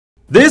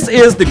This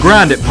is the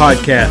Grind It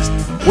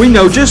Podcast. We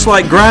know just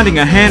like grinding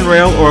a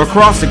handrail or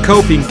across the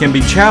coping can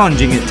be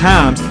challenging at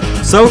times,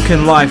 so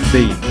can life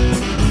be.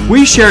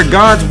 We share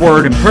God's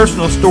Word and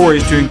personal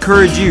stories to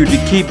encourage you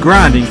to keep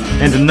grinding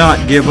and to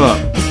not give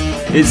up.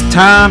 It's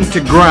time to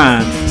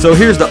grind. So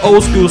here's the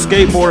old school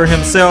skateboarder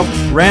himself,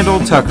 Randall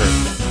Tucker.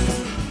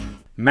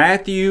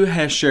 Matthew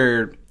has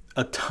shared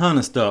a ton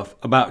of stuff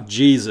about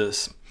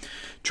Jesus,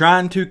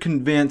 trying to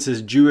convince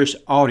his Jewish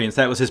audience.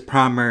 That was his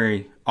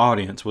primary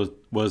audience, was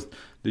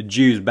the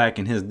Jews back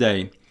in his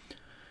day.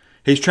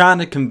 He's trying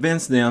to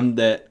convince them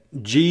that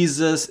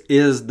Jesus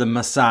is the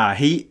Messiah.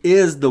 He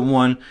is the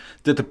one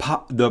that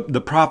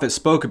the prophet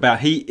spoke about.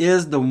 He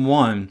is the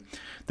one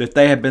that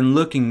they have been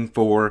looking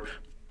for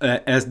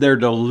as their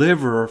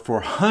deliverer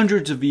for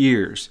hundreds of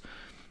years.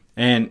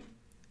 And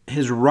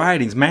his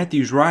writings,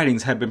 Matthew's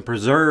writings, have been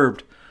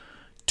preserved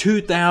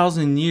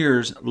 2,000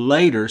 years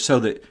later so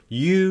that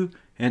you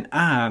and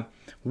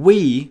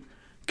we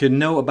could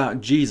know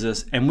about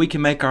Jesus, and we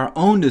can make our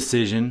own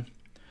decision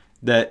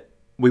that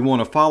we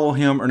want to follow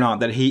him or not,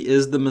 that he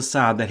is the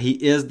Messiah, that he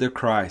is the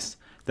Christ,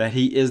 that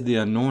he is the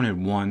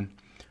anointed one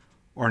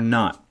or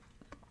not.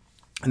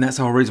 And that's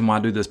the whole reason why I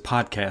do this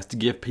podcast, to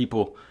give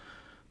people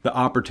the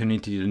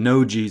opportunity to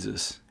know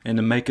Jesus and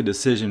to make a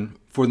decision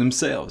for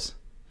themselves.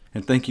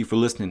 And thank you for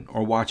listening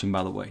or watching,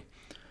 by the way.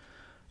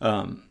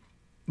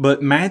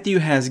 But Matthew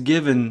has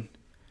given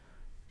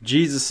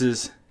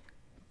Jesus's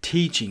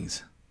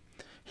teachings.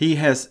 He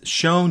has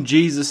shown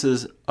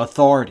Jesus'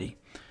 authority.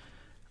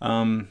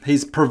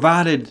 He's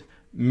provided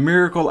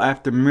miracle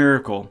after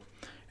miracle.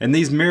 And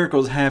these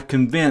miracles have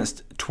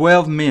convinced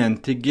 12 men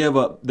to give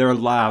up their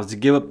lives, to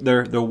give up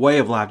their way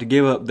of life, to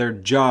give up their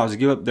jobs, to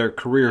give up their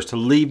careers, to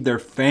leave their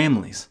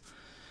families,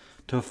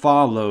 to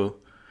follow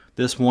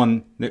this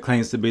one that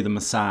claims to be the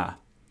Messiah.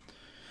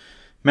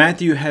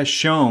 Matthew has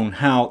shown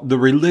how the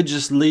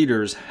religious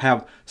leaders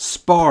have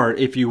sparred,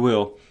 if you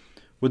will,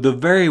 with the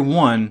very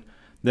one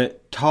that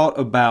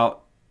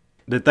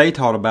they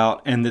taught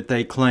about and that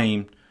they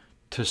claim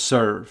to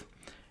serve.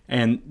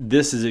 And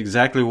this is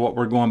exactly what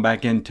we're going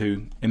back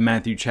into in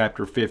Matthew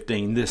chapter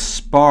 15, this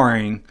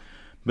sparring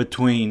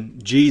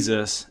between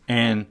Jesus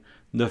and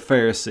the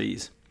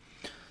Pharisees.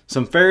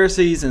 Some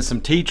Pharisees and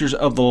some teachers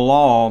of the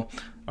law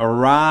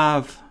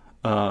arrive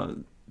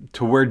to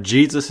where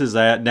Jesus is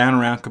at, down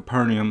around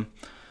Capernaum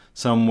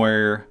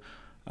somewhere,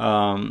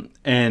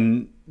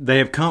 and they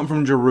have come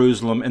from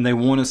Jerusalem and they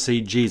want to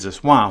see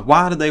Jesus. Why?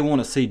 Why do they want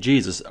to see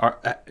Jesus?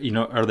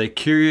 Are they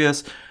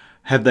curious?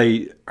 Have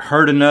they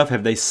heard enough?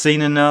 Have they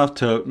seen enough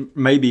to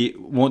maybe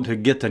want to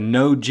get to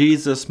know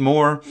Jesus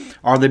more?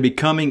 Are they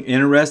becoming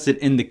interested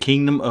in the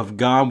kingdom of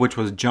God, which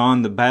was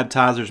John the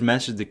Baptizer's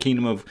message? The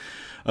kingdom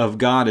of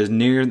God is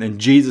near, and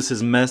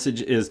Jesus'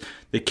 message is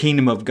the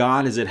kingdom of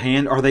God is at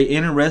hand. Are they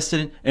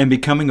interested in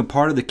becoming a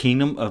part of the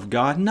kingdom of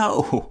God?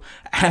 No,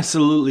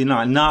 absolutely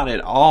not. Not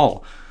at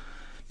all.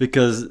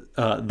 Because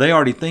they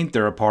already think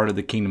they're a part of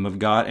the kingdom of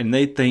God, and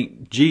they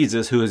think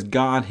Jesus, who is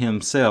God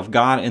himself,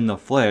 God in the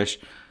flesh,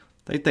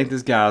 they think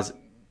this guy's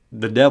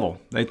the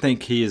devil. They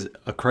think he is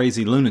a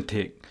crazy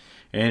lunatic.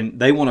 And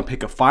they want to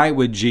pick a fight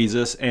with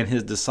Jesus and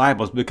his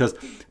disciples because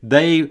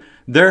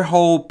their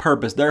whole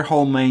purpose, their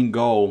whole main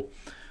goal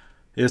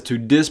is to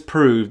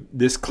disprove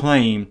this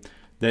claim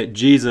that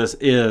Jesus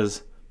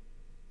is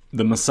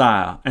the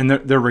Messiah. And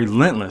they're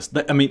relentless.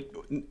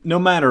 No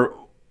matter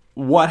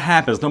what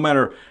happens, no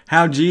matter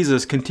how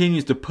Jesus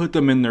continues to put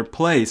them in their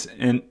place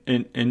and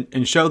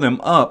show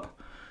them up,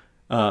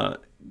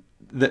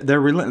 they're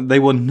relentless. They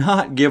will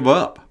not give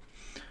up.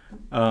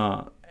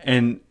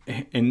 And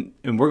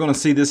we're going to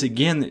see this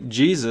again, that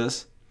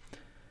Jesus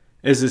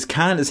is as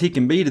kind as he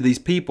can be to these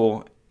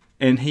people,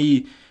 and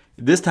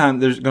this time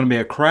there's going to be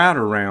a crowd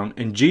around,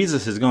 and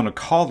Jesus is going to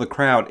call the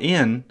crowd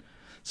in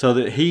so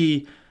that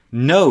he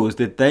knows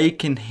that they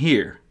can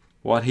hear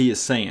what he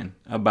is saying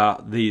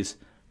about these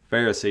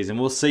Pharisees. And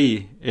we'll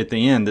see at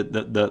the end that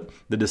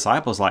the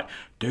disciples like,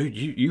 dude,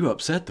 you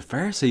upset the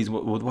Pharisees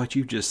with what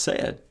you just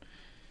said.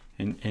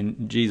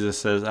 And Jesus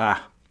says,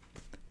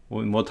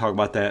 we'll talk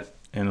about that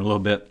in a little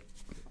bit.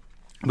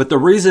 But the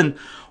reason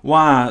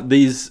why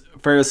these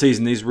Pharisees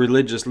and these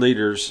religious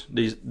leaders,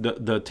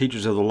 the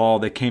teachers of the law,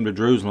 they came to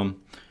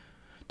Jerusalem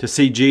to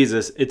see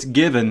Jesus, it's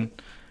given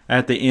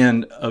at the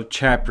end of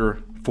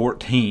chapter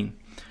 14.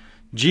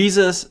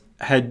 Jesus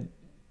had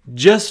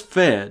just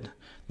fed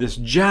this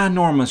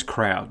ginormous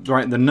crowd,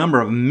 right? The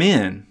number of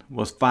men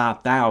was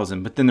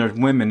 5,000, but then there's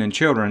women and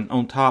children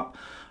on top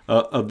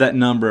of that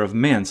number of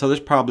men. So there's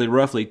probably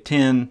roughly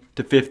 10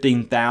 to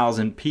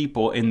 15,000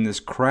 people in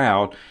this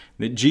crowd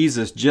that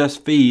Jesus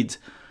just feeds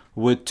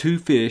with 2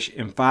 fish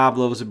and 5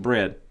 loaves of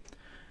bread.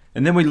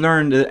 And then we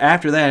learned that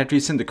after he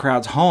sent the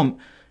crowds home,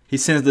 he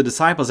sends the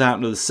disciples out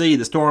into the sea.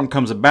 The storm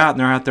comes about and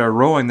they're out there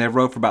rowing. They've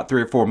rowed for about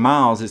 3 or 4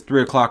 miles. It's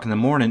 3 o'clock in the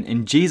morning,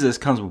 and Jesus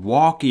comes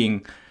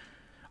walking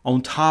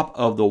on top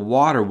of the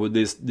water with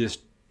this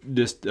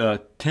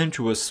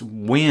tempestuous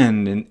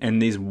wind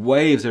and these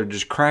waves that are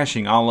just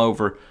crashing all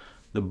over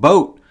the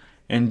boat.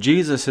 And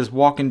Jesus is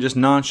walking just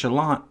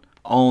nonchalant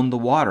on the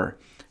water.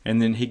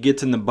 And then he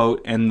gets in the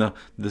boat, and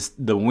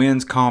the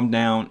winds calm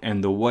down,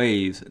 and the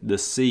waves, the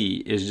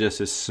sea is just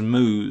as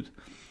smooth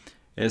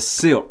as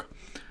silk.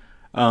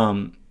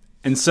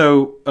 And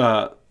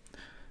so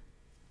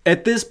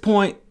at this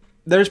point,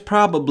 there's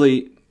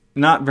probably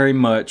not very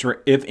much,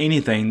 or if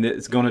anything,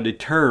 that's going to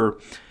deter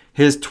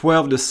his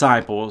 12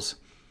 disciples.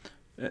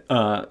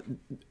 There's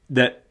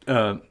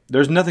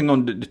nothing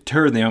going to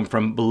deter them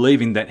from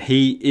believing that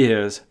he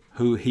is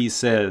who he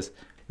says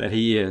that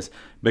he is,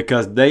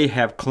 because they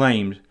have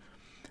claimed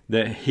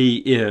that he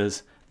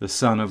is the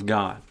Son of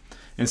God.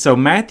 And so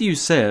Matthew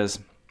says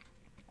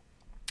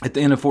at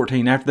the end of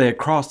 14, after they had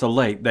crossed the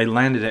lake, they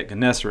landed at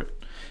Gennesaret.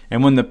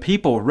 And when the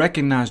people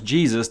recognized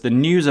Jesus, the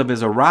news of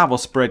his arrival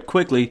spread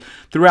quickly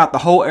throughout the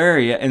whole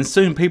area, and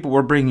soon people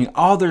were bringing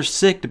all their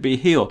sick to be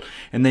healed.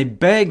 And they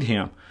begged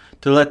him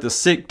to let the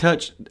sick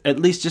touch at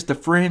least just the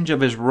fringe of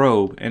his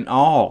robe, and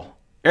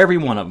every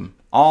one of them,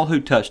 all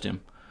who touched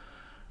him,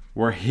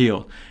 were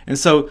healed. And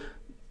so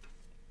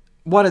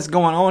what is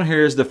going on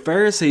here is the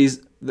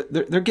Pharisees,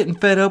 they're getting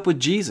fed up with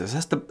Jesus.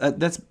 That's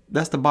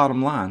the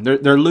bottom line.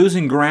 They're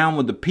losing ground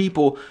with the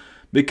people,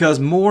 because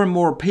more and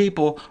more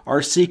people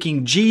are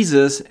seeking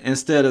Jesus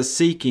instead of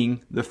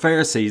seeking the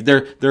Pharisees.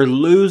 They're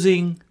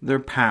losing their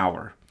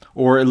power,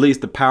 or at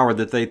least the power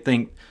that they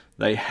think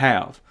they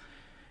have.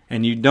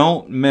 And you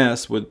don't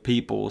mess with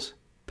people's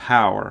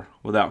power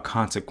without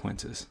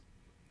consequences.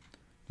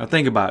 Now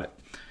think about it.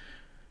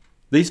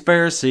 These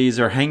Pharisees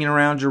are hanging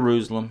around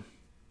Jerusalem.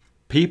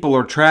 People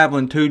are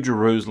traveling to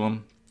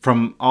Jerusalem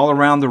from all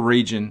around the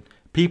region.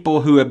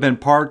 People who have been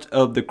part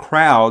of the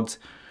crowds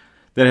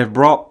that have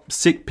brought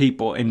sick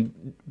people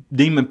and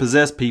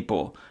demon-possessed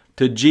people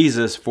to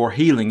Jesus for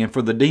healing and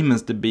for the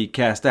demons to be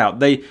cast out.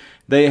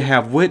 They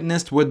have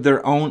witnessed with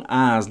their own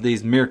eyes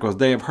these miracles.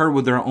 They have heard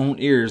with their own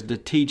ears the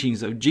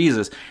teachings of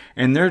Jesus.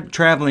 And they're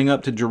traveling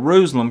up to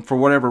Jerusalem for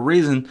whatever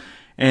reason,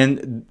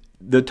 and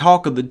the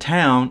talk of the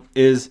town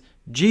is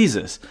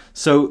Jesus.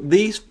 So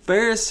these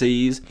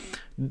Pharisees,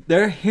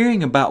 they're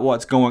hearing about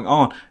what's going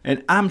on,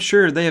 and I'm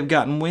sure they have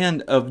gotten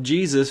wind of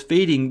Jesus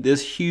feeding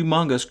this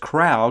humongous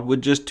crowd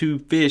with just 2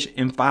 fish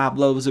and 5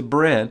 loaves of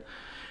bread.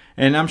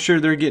 And I'm sure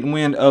they're getting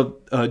wind of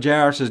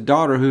Jairus'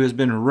 daughter, who has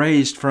been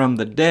raised from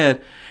the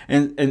dead.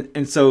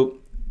 And so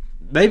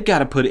they've got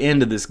to put an end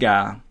to this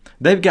guy.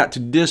 They've got to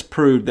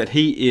disprove that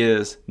he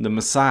is the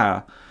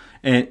Messiah,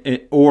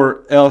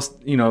 or else,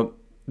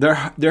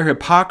 their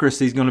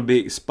hypocrisy is going to be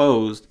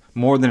exposed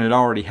more than it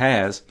already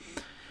has.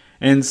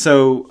 And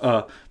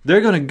so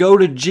they're going to go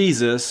to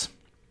Jesus,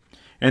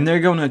 and they're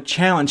going to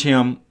challenge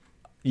him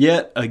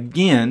yet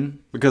again,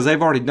 because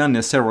they've already done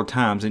this several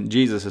times, and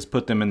Jesus has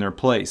put them in their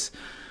place.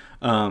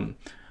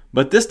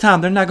 But this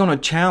time, they're not going to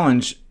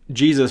challenge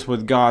Jesus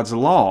with God's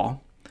law.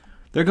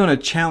 They're going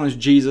to challenge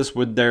Jesus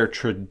with their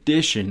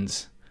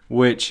traditions,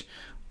 which,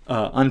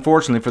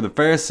 unfortunately for the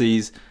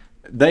Pharisees,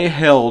 they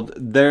held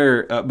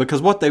their...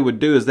 because what they would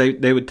do is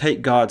they would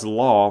take God's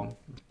law,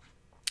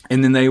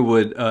 and then they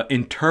would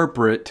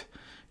interpret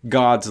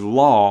God's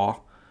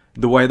law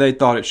the way they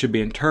thought it should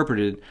be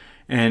interpreted,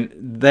 and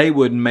they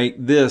would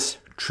make this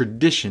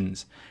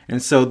traditions.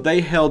 And so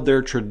they held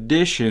their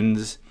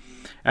traditions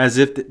as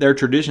if their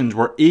traditions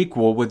were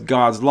equal with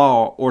God's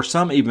law, or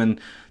some even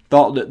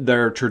thought that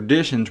their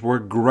traditions were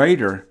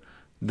greater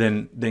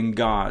than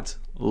God's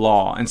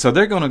law. And so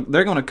they're going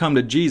to come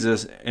to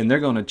Jesus, and they're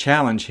going to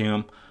challenge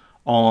him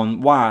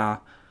on why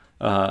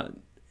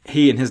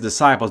he and his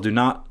disciples do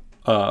not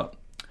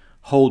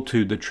hold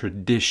to the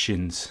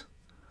traditions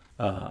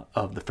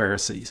of the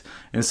Pharisees.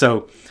 And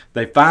so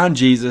they find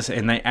Jesus,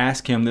 and they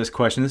ask him this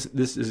question.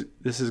 This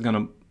is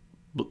going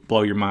to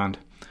blow your mind.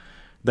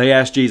 They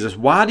ask Jesus,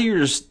 "Why do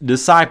your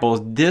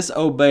disciples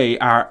disobey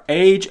our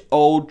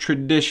age-old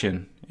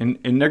tradition?"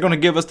 And they're going to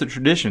give us the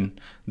tradition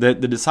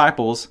that the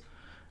disciples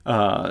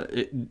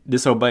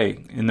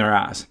disobey in their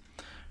eyes.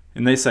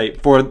 And they say,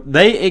 "For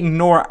they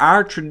ignore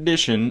our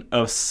tradition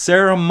of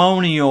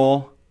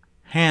ceremonial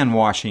hand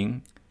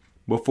washing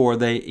before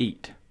they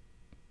eat."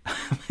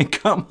 I mean,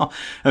 come on.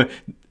 I mean,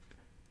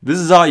 this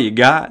is all you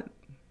got?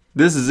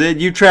 This is it?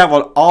 You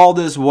traveled all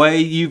this way.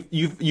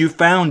 You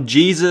found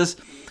Jesus,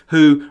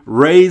 who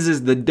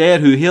raises the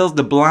dead, who heals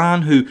the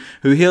blind, who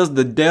heals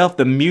the deaf,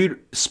 the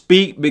mute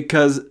speak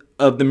because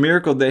of the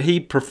miracle that he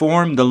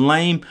performed, the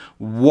lame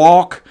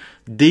walk,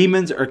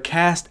 demons are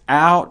cast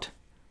out.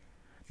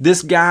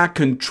 This guy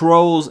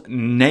controls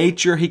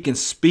nature. He can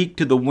speak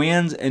to the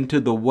winds and to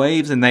the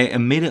waves, and they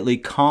immediately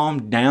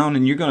calm down.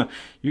 And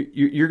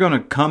you're gonna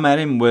come at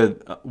him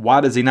with, "Why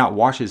does he not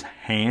wash his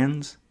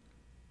hands?"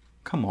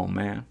 Come on,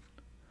 man.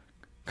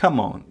 Come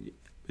on.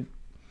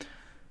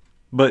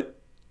 But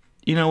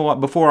you know what?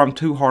 Before I'm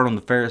too hard on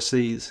the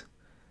Pharisees,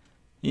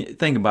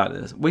 think about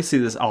this. We see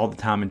this all the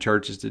time in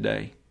churches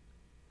today.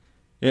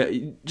 Yeah,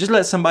 just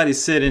let somebody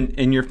sit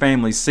in your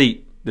family's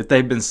seat that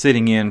they've been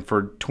sitting in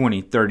for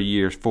 20, 30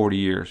 years, 40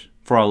 years,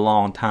 for a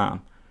long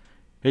time.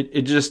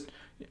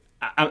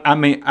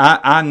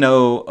 I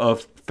know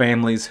of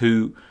families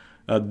who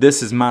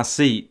this is my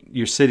seat.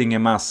 You're sitting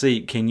in my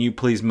seat. Can you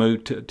please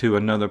move to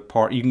another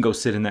part? You can go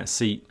sit in that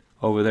seat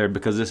over there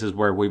because this is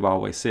where we've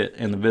always sit.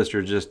 And the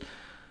visitors just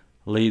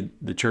leave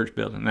the church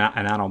building,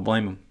 and I don't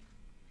blame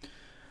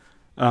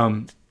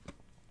them.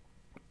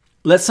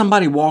 Let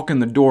somebody walk in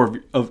the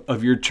door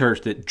of your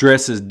church that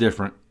dresses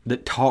different,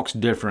 that talks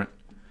different,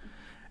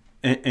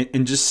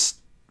 and just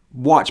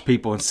watch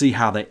people and see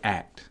how they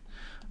act.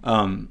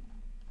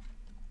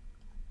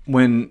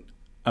 When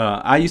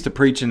I used to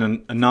preach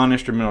in a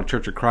non-instrumental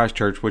Church of Christ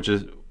church, which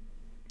is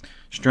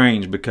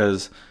strange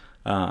because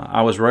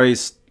I was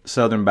raised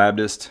Southern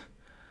Baptist.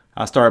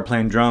 I started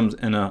playing drums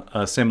in a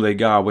Assembly of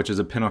God, which is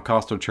a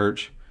Pentecostal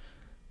church,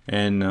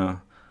 and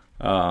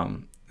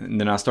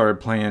then I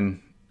started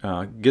playing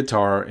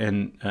guitar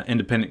in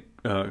independent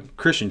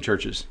Christian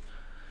churches,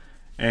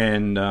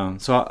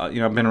 and so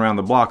I've been around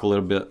the block a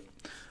little bit.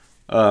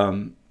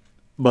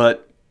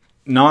 But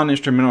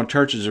non-instrumental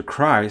churches of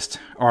Christ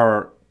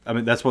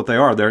that's what they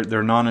are.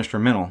 They're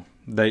non-instrumental.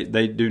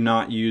 They do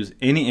not use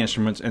any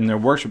instruments in their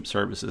worship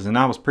services. And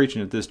I was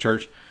preaching at this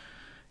church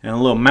in a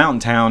little mountain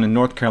town in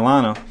North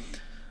Carolina,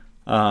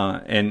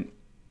 and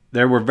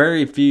there were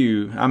very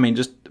few.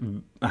 Just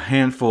a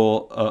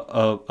handful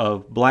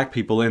of black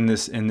people in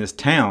this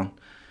town,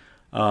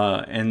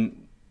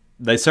 and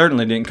they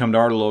certainly didn't come to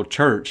our little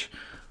church.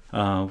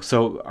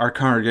 So our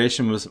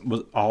congregation was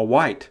all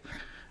white.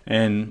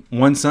 And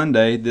one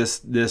Sunday,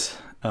 this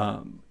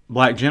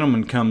black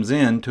gentleman comes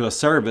in to a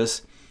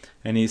service,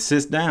 and he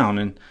sits down,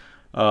 and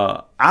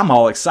I'm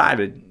all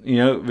excited,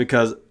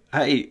 because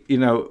hey,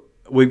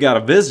 we've got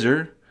a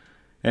visitor,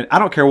 and I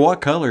don't care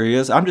what color he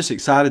is. I'm just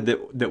excited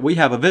that we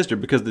have a visitor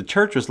because the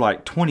church was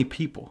like 20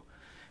 people,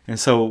 and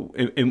so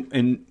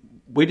and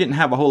we didn't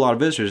have a whole lot of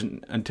visitors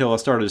until I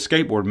started a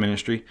skateboard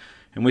ministry,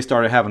 and we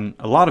started having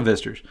a lot of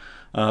visitors.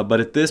 But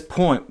at this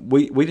point,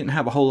 we didn't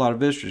have a whole lot of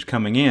visitors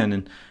coming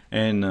in,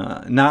 and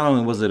not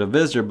only was it a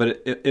visitor,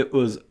 but it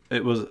was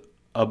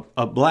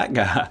a black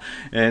guy,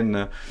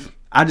 and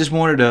I just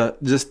wanted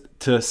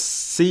to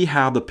see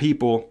how the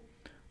people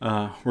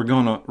were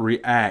going to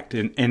react,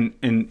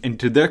 and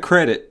to their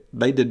credit,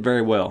 they did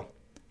very well.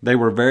 They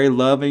were very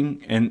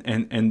loving,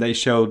 and they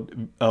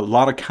showed a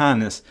lot of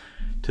kindness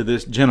to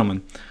this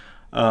gentleman.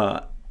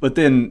 But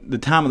then the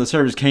time of the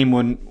service came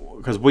when,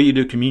 because we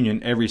do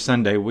communion every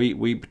Sunday,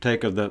 we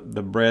partake of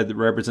the bread that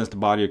represents the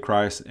body of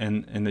Christ,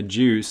 and the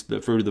juice,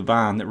 the fruit of the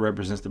vine, that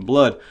represents the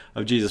blood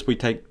of Jesus. We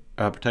partake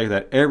of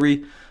that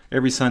every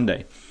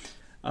Sunday,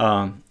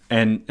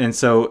 and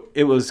so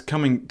it was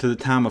coming to the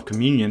time of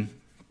communion,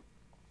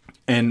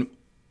 and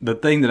the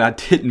thing that I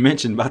didn't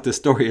mention about this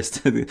story is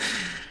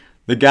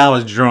the guy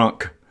was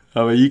drunk.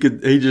 He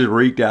just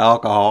reeked of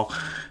alcohol,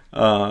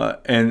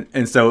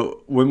 and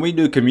so when we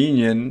do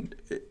communion,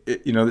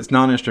 it's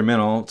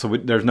non-instrumental, so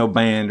there's no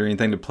band or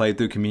anything to play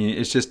through communion.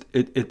 It's just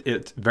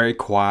it's very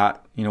quiet.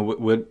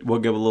 We'll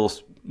give a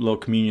little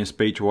communion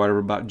speech or whatever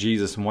about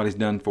Jesus and what He's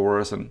done for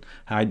us and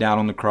how He died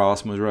on the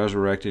cross and was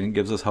resurrected and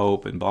gives us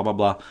hope and blah blah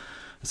blah.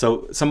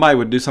 So somebody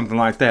would do something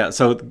like that.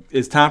 So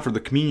it's time for the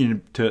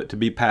communion to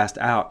be passed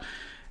out,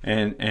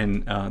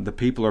 and the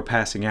people are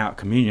passing out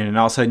communion, and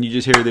all of a sudden you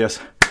just hear this.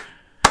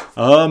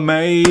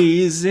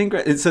 Amazing.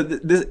 And so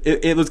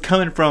it was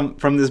coming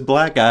from this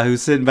black guy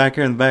who's sitting back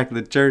here in the back of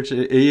the church.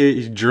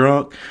 He's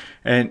drunk,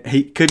 and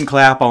he couldn't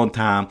clap on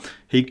time.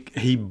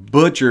 He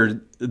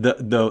butchered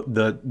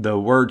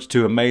the words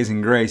to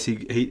Amazing Grace.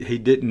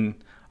 He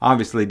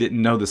obviously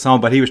didn't know the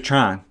song, but he was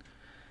trying.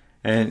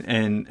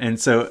 And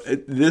so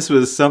this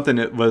was something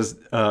that was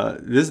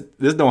this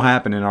don't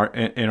happen in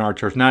our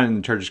church, not in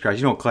the Church of Christ.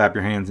 You don't clap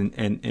your hands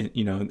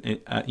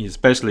and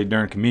especially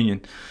during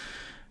communion.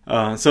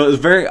 So it was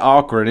very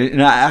awkward,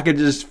 and I could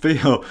just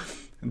feel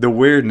the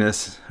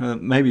weirdness,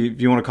 maybe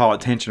if you want to call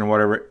it tension or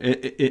whatever,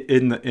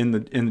 in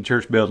the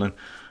church building,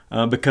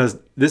 because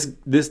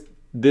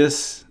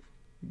this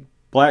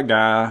black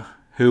guy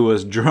who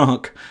was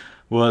drunk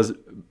was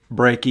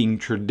breaking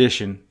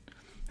tradition,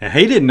 and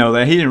he didn't know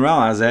that. He didn't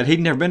realize that. He'd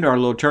never been to our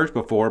little church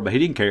before, but he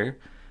didn't care.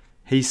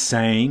 He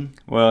sang.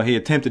 Well, he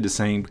attempted to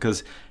sing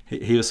because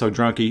he was so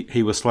drunk.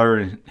 He was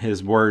slurring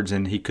his words,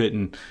 and he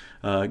couldn't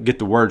get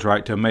the words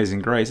right to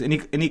Amazing Grace, and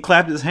he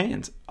clapped his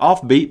hands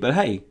off beat, but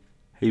hey,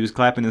 he was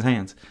clapping his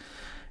hands,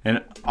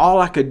 and all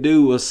I could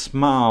do was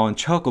smile and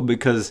chuckle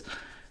because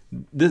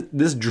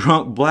this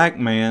drunk black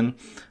man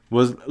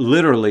was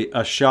literally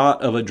a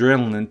shot of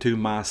adrenaline to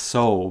my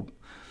soul,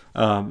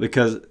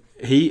 because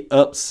he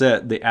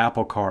upset the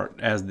apple cart,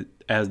 as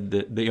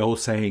the old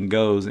saying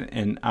goes,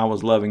 and I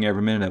was loving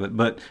every minute of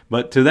it.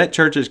 But to that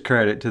church's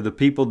credit, to the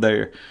people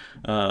there,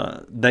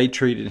 they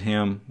treated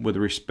him with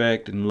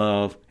respect and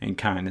love and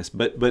kindness.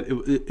 But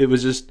it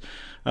was just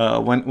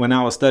when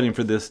I was studying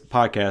for this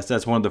podcast,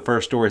 that's one of the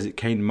first stories that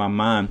came to my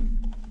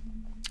mind.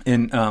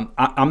 And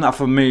I'm not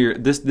familiar.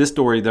 This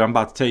story that I'm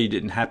about to tell you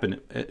didn't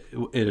happen at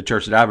a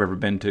church that I've ever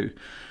been to,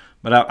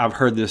 but I've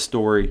heard this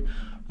story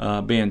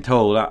being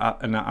told.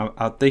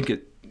 I think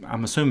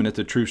I'm assuming it's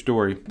a true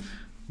story.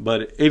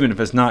 But even if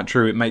it's not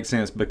true, it makes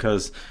sense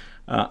because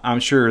I'm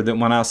sure that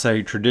when I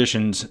say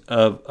traditions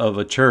of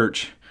a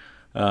church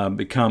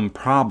become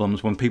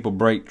problems, when people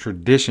break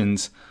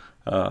traditions,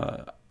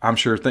 I'm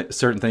sure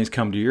certain things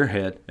come to your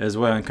head as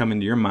well and come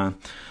into your mind.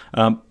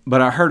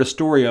 But I heard a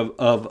story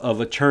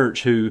of a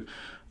church who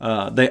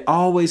they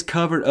always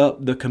covered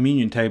up the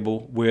communion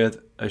table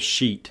with a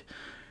sheet.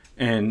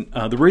 And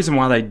the reason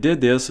why they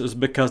did this is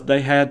because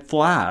they had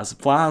flies.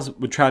 Flies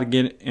would try to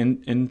get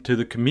into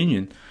the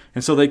communion.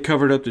 And so they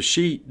covered up the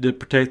sheet to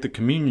protect the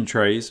communion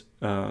trays,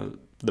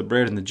 the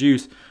bread and the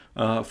juice,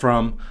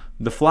 from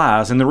the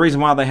flies. And the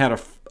reason why they had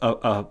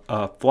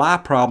a fly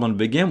problem to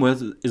begin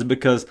with is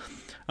because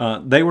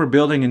they were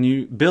building a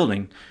new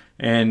building.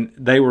 And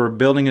they were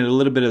building it a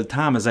little bit at a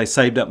time as they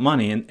saved up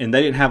money. And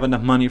they didn't have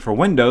enough money for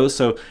windows,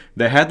 so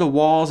they had the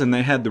walls and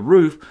they had the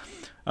roof.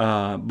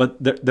 But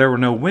there were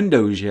no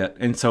windows yet,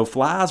 and so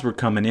flies were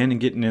coming in and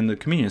getting in the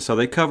communion. So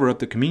they cover up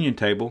the communion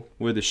table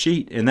with a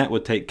sheet, and that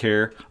would take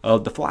care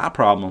of the fly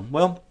problem.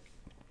 Well,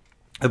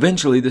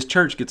 eventually this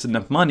church gets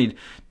enough money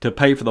to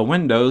pay for the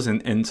windows,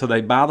 and so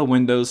they buy the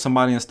windows.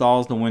 Somebody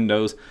installs the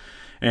windows,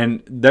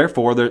 and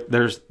therefore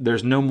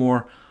there's no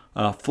more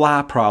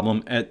fly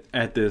problem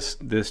at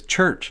this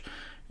church.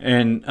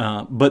 And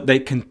but they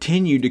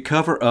continue to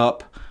cover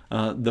up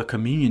the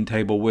communion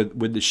table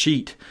with the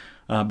sheet.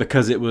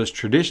 Because it was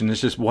tradition.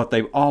 It's just what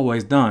they've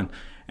always done.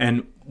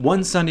 And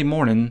one Sunday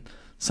morning,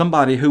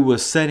 somebody who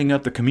was setting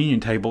up the communion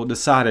table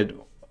decided,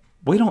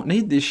 we don't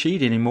need this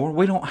sheet anymore.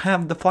 We don't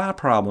have the fly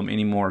problem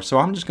anymore. So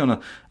I'm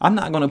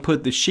not gonna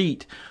put the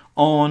sheet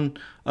on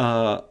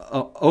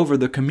over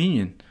the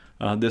communion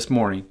this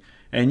morning.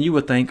 And you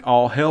would think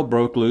all hell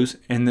broke loose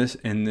in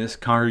this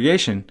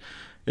congregation.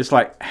 It's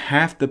like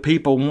half the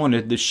people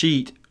wanted the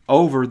sheet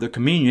over the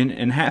communion,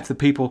 and half the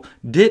people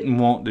didn't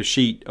want the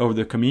sheet over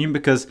the communion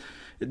because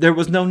there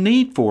was no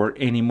need for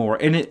it anymore.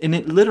 And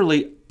it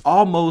literally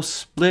almost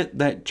split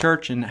that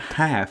church in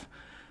half,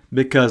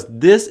 because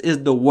this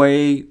is the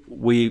way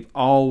we've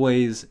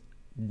always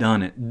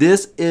done it.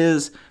 This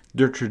is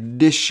the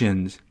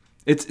traditions.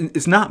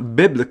 It's not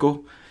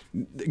biblical.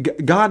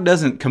 God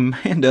doesn't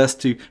command us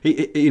to,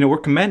 we're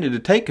commanded to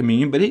take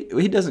communion, but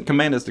he doesn't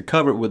command us to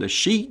cover it with a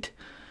sheet.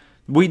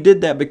 We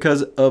did that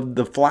because of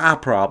the fly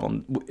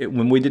problem.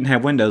 When we didn't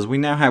have windows, we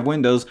now have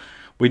windows.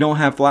 We don't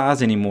have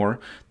flies anymore.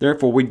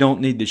 Therefore, we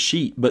don't need the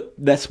sheet. But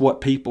that's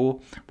what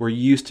people were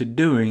used to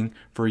doing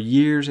for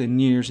years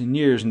and years and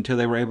years until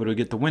they were able to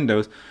get the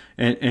windows.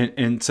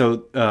 And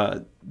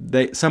so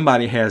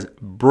somebody has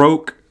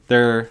broke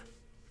their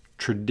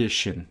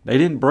tradition. They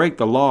didn't break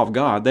the law of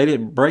God. They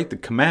didn't break the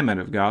commandment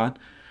of God.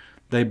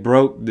 They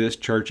broke this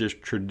church's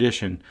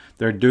tradition.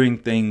 They're doing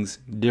things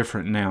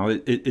different now.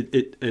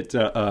 It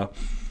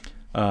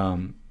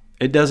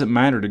doesn't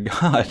matter to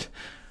God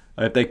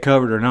if they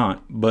covered or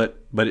not, but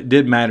it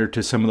did matter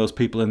to some of those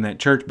people in that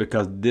church,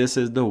 because this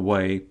is the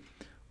way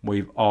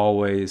we've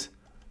always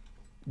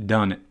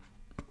done it.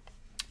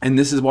 And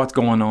this is what's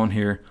going on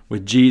here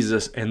with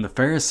Jesus and the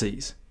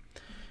Pharisees.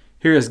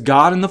 Here is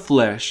God in the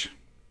flesh,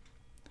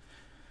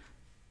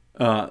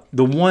 the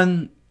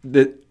one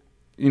that,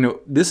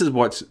 this is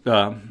what's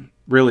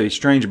really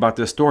strange about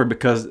this story,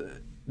 because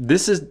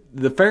this is,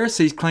 the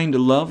Pharisees claim to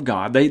love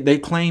God. They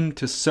claim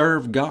to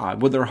serve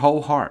God with their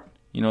whole heart.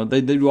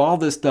 They do all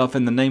this stuff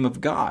in the name of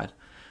God.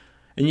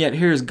 And yet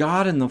here's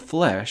God in the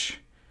flesh,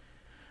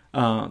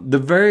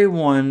 the very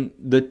one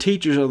the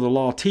teachers of the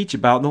law teach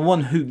about, the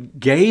one who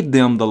gave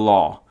them the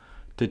law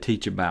to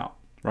teach about,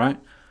 right?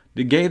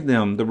 That gave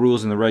them the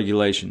rules and the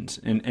regulations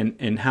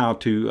and how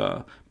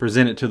to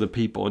present it to the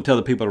people and tell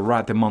the people to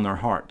write them on their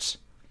hearts.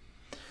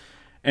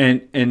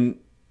 And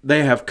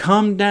they have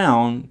come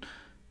down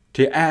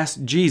to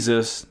ask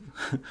Jesus,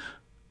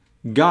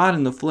 God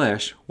in the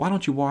flesh, why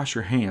don't you wash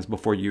your hands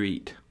before you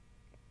eat?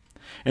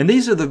 And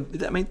these are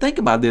think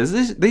about this.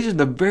 These are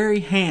the very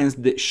hands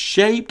that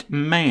shaped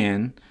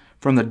man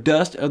from the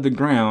dust of the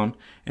ground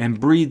and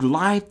breathed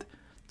life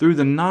through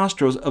the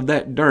nostrils of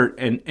that dirt.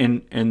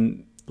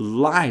 And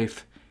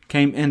life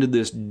came into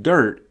this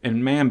dirt,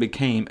 and man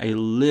became a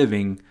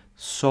living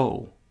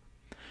soul.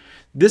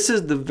 This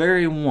is the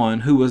very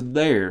one who was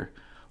there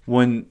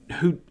in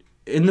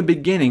the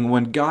beginning,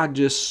 when God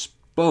just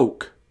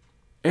spoke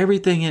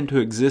everything into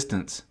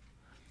existence.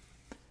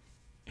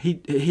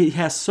 He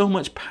has so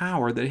much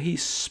power that he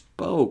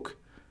spoke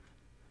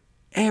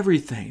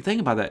everything.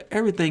 Think about that.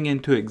 Everything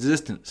into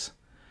existence.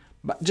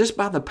 Just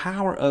by the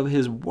power of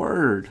his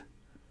word.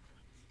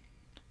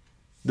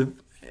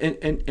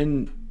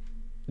 And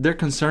they're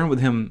concerned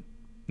with him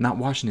not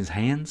washing his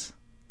hands?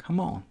 Come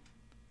on.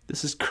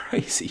 This is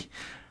crazy.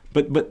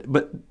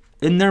 But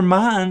in their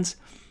minds,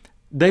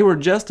 they were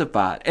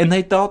justified, and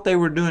they thought they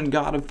were doing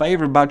God a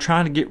favor by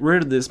trying to get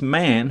rid of this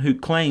man who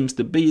claims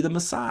to be the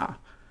Messiah.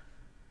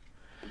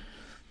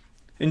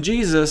 And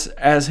Jesus,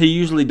 as he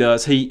usually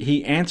does,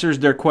 he answers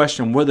their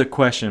question with a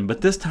question,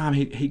 but this time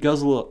he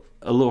goes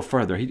a little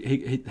further.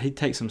 He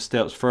takes some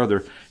steps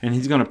further, and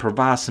he's going to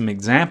provide some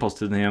examples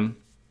to them,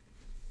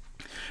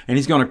 and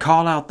he's going to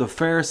call out the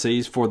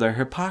Pharisees for their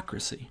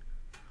hypocrisy.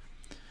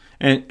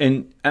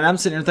 And I'm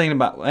sitting there thinking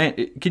about, man,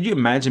 could you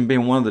imagine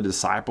being one of the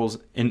disciples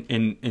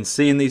and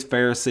seeing these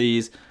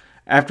Pharisees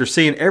after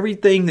seeing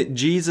everything that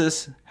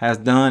Jesus has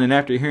done and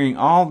after hearing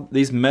all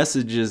these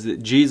messages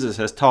that Jesus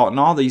has taught and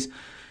all these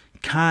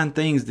kind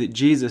things that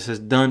Jesus has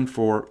done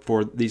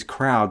for these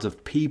crowds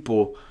of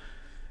people.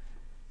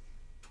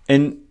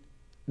 And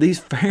these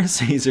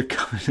Pharisees are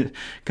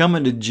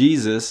coming to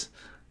Jesus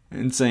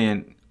and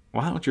saying,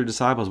 why don't your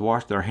disciples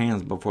wash their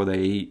hands before they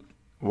eat?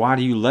 Why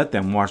do you let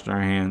them wash their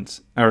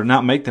hands, or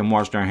not make them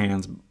wash their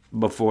hands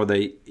before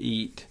they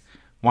eat?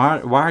 Why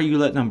are you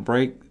letting them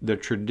break the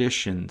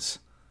traditions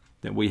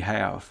that we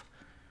have?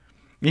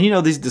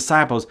 And these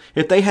disciples,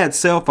 if they had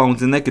cell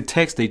phones and they could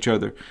text each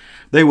other,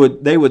 they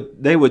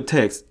would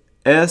text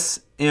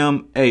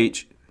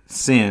SMH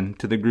sin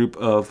to the group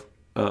of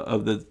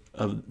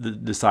the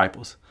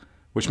disciples,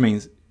 which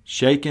means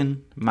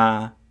shaking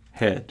my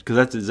head, because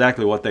that's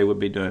exactly what they would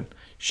be doing,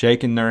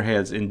 shaking their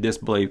heads in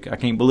disbelief. I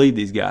can't believe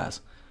these guys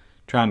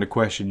trying to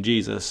question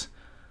Jesus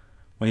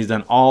when he's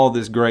done all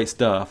this great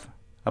stuff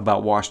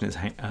about washing his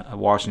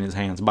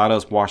hands, about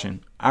us washing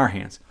our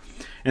hands.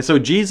 And so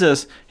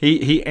Jesus,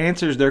 he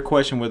answers their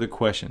question with a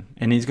question,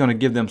 and he's going to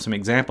give them some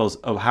examples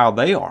of how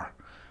they are.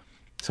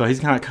 So he's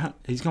going to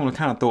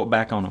kind of throw it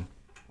back on them.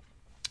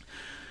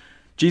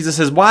 Jesus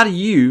says, why do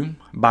you,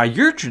 by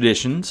your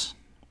traditions,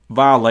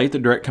 violate the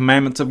direct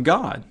commandments of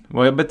God?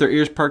 Well, I bet their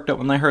ears perked up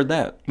when they heard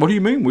that. What do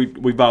you mean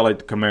we violate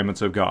the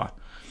commandments of God?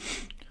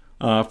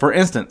 For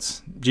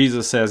instance,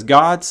 Jesus says,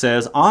 God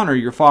says, honor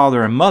your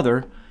father and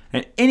mother,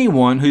 and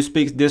anyone who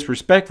speaks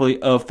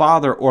disrespectfully of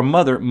father or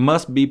mother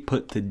must be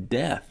put to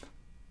death.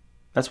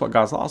 That's what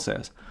God's law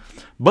says.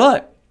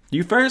 But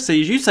you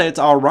Pharisees, you say it's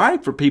all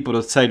right for people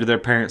to say to their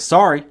parents,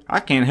 sorry, I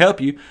can't help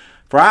you,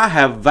 for I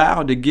have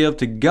vowed to give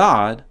to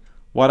God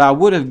what I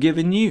would have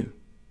given you.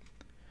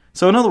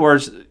 So in other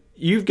words,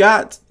 you've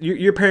got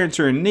your parents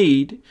are in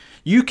need.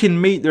 You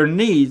can meet their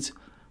needs,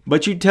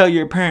 but you tell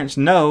your parents,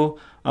 no,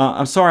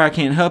 I'm sorry I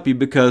can't help you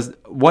because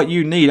what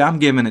you need, I'm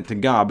giving it to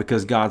God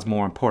because God's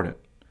more important.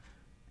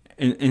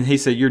 And he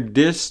said, you're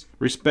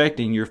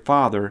disrespecting your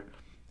father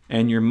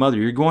and your mother.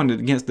 You're going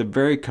against the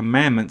very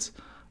commandments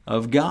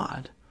of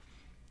God.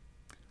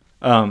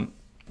 And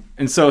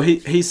so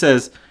he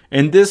says,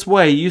 in this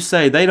way you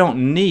say they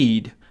don't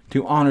need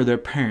to honor their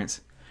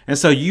parents. And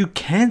so you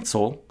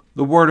cancel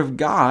the word of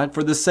God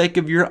for the sake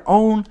of your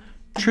own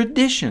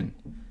tradition.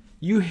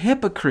 You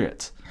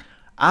hypocrites.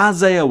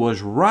 Isaiah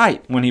was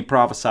right when he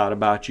prophesied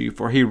about you,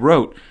 for he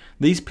wrote,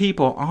 these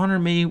people honor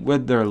me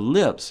with their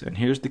lips, and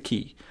here's the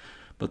key,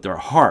 but their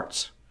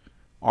hearts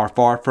are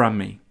far from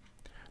me.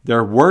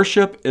 Their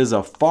worship is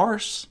a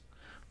farce,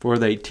 for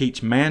they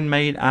teach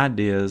man-made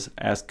ideas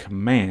as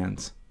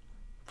commands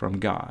from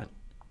God.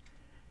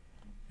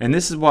 And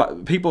this is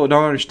what people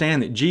don't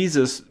understand, that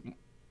Jesus,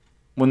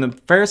 when the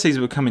Pharisees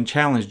would come and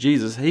challenge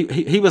Jesus,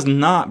 he was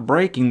not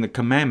breaking the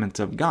commandments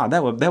of God.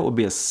 That would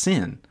be a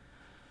sin.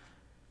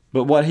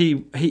 But what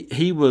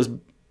he was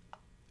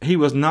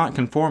not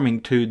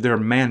conforming to their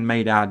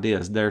man-made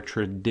ideas, their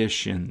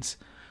traditions,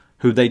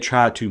 who they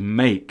tried to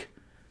make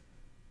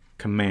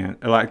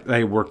like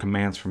they were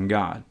commands from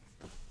God,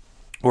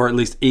 or at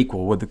least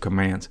equal with the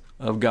commands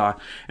of God.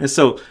 And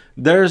so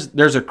there's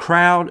a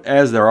crowd,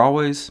 as there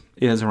always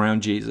is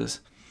around Jesus.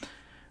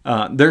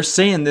 They're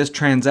seeing this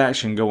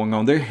transaction going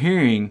on. They're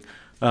hearing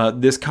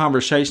this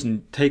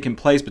conversation taking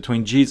place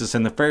between Jesus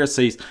and the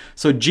Pharisees.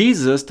 So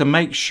Jesus, to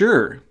make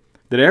sure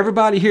that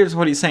everybody hears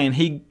what he's saying,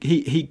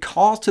 he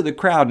calls to the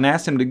crowd and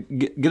asks them to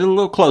get a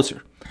little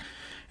closer.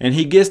 And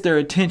he gets their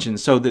attention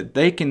so that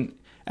they can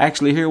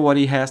actually hear what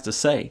he has to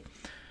say.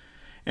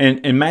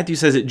 And Matthew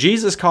says that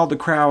Jesus called the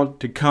crowd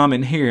to come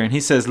and hear. And he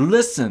says,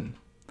 listen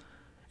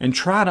and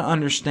try to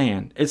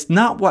understand. It's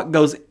not what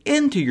goes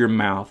into your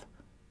mouth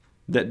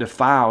that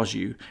defiles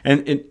you.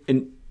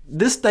 And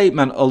this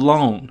statement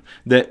alone,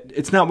 that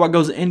it's not what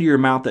goes into your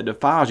mouth that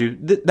defiles you,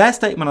 that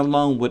statement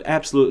alone would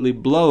absolutely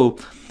blow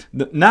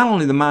not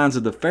only the minds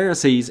of the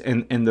Pharisees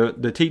and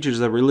the teachers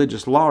of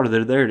religious law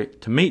that are there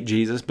to meet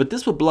Jesus, but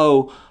this would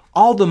blow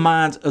all the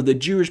minds of the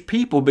Jewish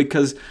people,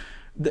 because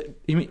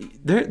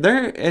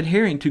they're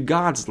adhering to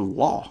God's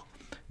law.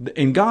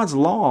 And God's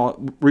law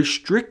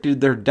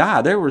restricted their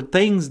diet. There were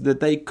things that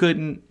they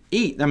couldn't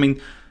eat. I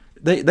mean,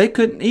 they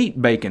couldn't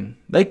eat bacon.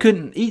 They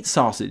couldn't eat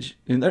sausage.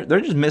 And they're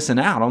just missing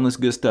out on this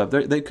good stuff.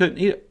 They couldn't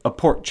eat a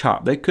pork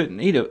chop. They couldn't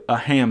eat a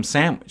ham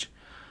sandwich,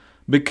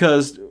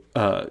 because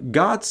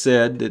God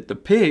said that the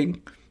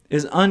pig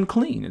is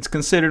unclean. It's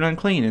considered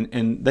unclean,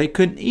 and they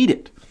couldn't eat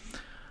it.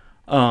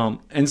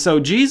 And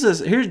so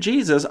here's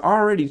Jesus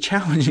already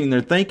challenging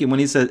their thinking when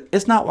he says,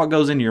 it's not what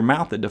goes into your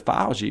mouth that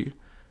defiles you.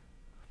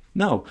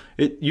 No,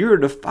 you're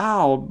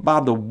defiled by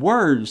the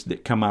words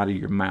that come out of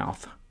your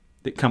mouth.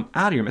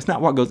 It's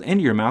not what goes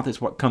into your mouth, it's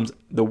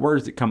the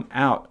words that come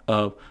out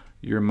of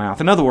your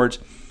mouth. In other words,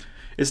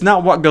 it's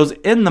not what goes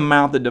in the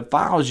mouth that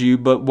defiles you,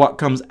 but what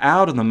comes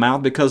out of the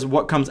mouth, because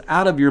what comes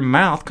out of your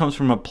mouth comes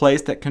from a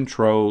place that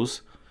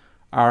controls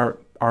our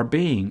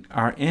being,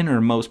 our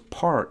innermost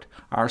part,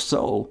 our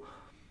soul.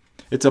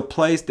 It's a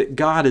place that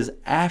God is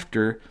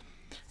after.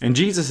 And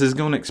Jesus is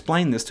going to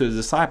explain this to his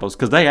disciples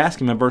because they ask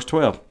him in verse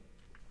 12.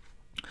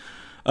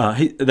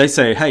 They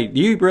say, hey, do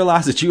you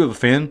realize that you have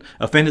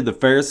offended the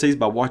Pharisees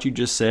by what you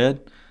just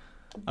said?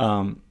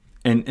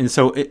 And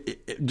so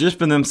just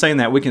from them saying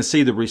that, we can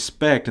see the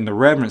respect and the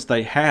reverence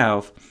they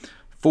have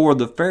for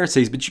the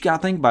Pharisees. But you got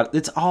to think about it.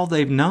 It's all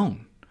they've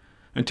known.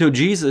 Until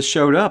Jesus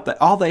showed up, that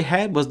all they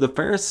had was the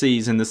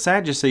Pharisees and the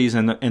Sadducees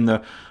and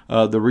the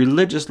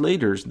religious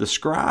leaders, the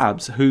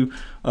scribes who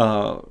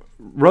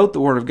wrote the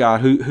Word of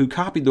God, who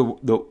copied the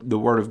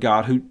Word of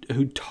God,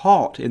 who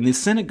taught in the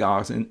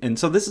synagogues. And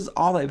so this is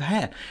all they've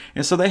had.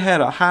 And so they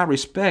had a high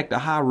respect, a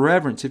high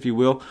reverence, if you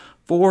will,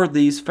 for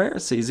these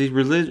Pharisees, these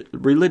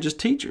religious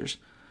teachers,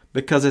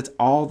 because it's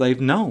all they've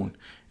known.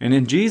 And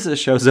then Jesus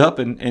shows up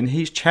and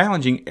he's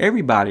challenging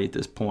everybody at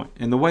this point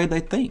in the way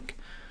they think.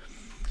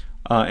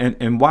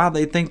 And why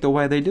they think the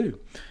way they do.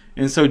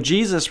 And so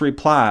Jesus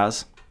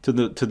replies to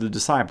the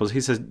disciples.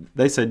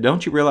 They said,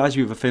 don't you realize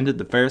you've offended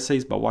the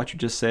Pharisees by what you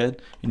just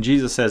said? And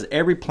Jesus says,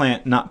 every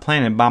plant not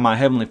planted by my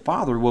heavenly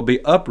Father will be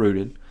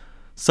uprooted,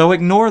 so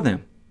ignore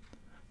them.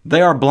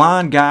 They are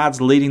blind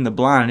guides leading the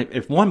blind.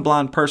 If one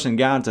blind person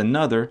guides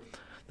another,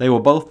 they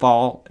will both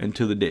fall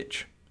into the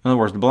ditch. In other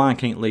words, the blind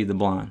can't lead the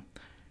blind.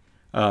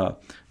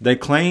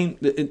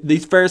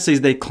 These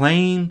Pharisees, they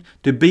claim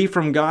to be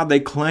from God. They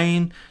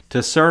claim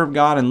to serve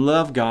God and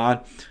love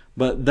God,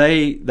 but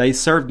they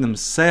serve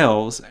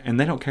themselves and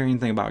they don't care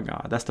anything about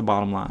God. That's the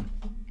bottom line.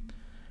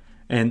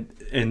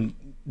 And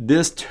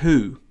this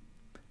too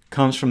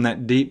comes from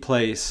that deep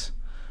place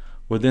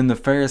within the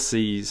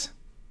Pharisees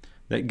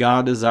that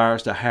God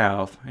desires to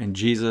have. And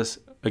Jesus,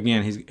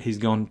 again, he's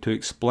going to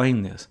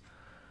explain this.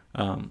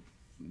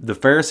 The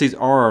Pharisees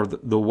are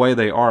the way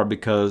they are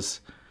because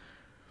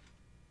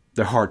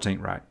their hearts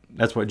ain't right.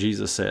 That's what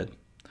Jesus said.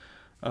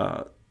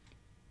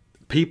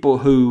 People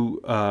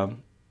who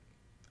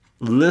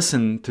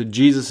listen to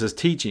Jesus'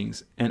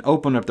 teachings and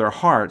open up their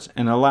hearts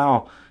and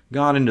allow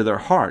God into their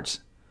hearts,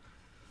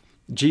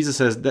 Jesus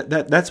says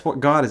that's what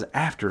God is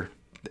after,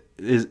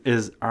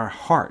 is our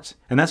hearts.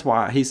 And that's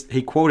why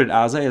he quoted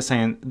Isaiah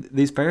saying,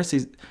 these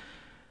Pharisees,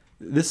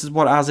 this is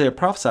what Isaiah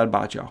prophesied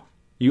about y'all.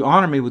 You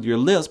honor me with your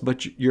lips,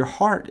 but your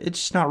heart, it's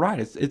just not right.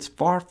 It's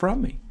far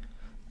from me.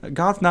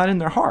 God's not in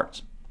their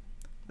hearts.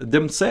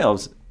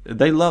 Themselves,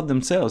 they love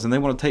themselves and they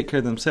want to take care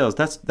of themselves.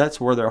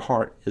 That's where their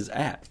heart is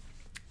at.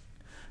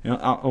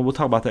 We'll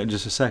talk about that in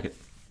just a second.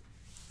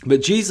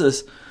 But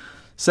Jesus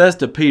says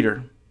to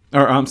Peter,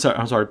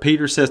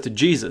 Peter says to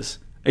Jesus,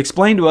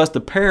 explain to us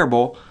the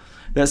parable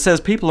that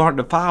says people aren't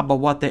defiled by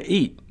what they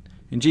eat.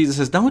 And Jesus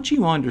says, don't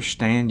you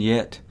understand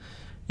yet?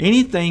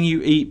 Anything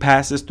you eat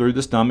passes through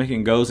the stomach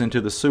and goes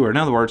into the sewer. In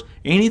other words,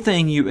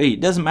 anything you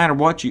eat, doesn't matter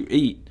what you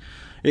eat,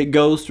 it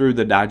goes through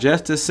the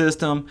digestive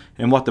system,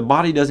 and what the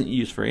body doesn't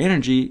use for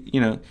energy,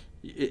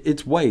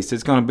 it's waste.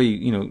 It's going to be,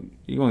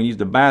 you're going to use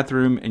the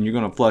bathroom and you're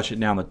going to flush it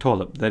down the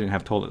toilet. They didn't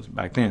have toilets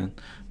back then,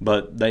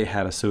 but they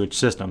had a sewage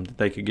system that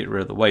they could get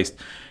rid of the waste.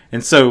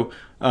 And so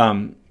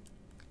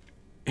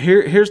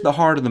here's the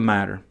heart of the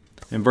matter.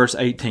 In verse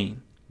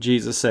 18,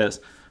 Jesus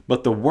says,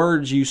 but the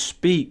words you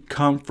speak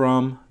come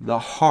from the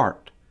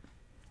heart,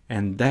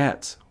 and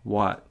that's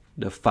what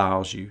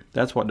defiles you.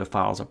 That's what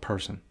defiles a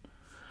person.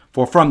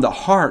 For from the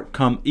heart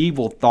come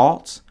evil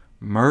thoughts,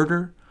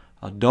 murder,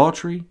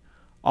 adultery,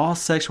 all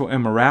sexual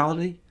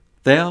immorality,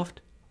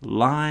 theft,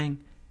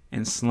 lying,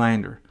 and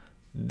slander.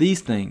 These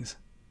things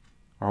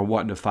are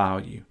what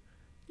defile you.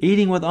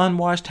 Eating with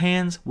unwashed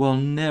hands will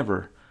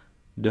never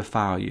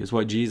defile you, is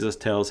what Jesus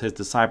tells his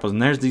disciples.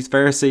 And there's these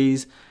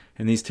Pharisees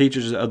and these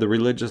teachers of the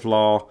religious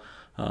law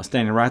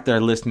standing right there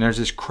listening. There's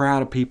this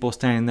crowd of people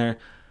standing there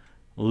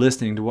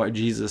listening to what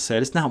Jesus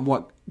said. It's not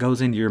what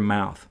goes into your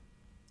mouth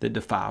that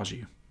defiles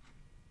you.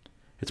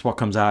 It's what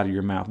comes out of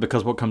your mouth,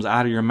 because what comes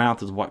out of your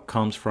mouth is what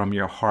comes from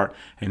your heart.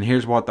 And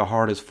here's what the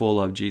heart is full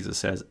of, Jesus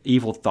says.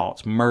 Evil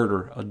thoughts,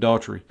 murder,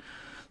 adultery,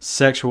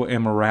 sexual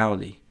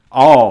immorality,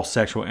 all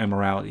sexual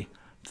immorality,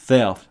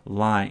 theft,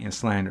 lying, and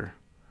slander.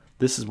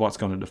 This is what's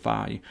going to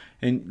defile you.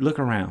 And look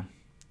around.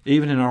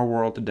 Even in our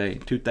world today,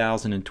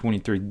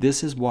 2023,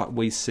 this is what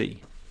we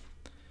see.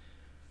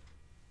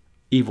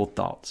 Evil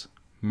thoughts,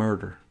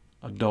 murder,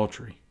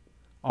 adultery,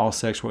 all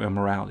sexual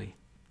immorality,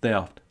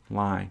 theft,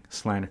 lying,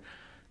 slander.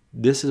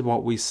 This is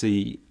what we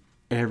see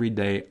every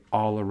day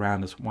all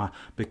around us. Why?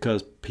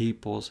 Because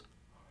people's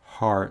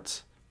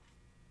hearts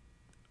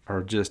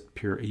are just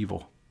pure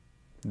evil.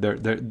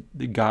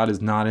 God is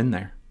not in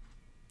there.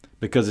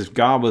 Because if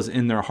God was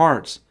in their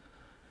hearts,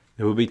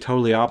 it would be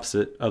totally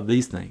opposite of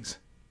these things.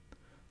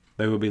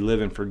 They would be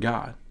living for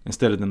God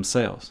instead of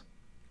themselves.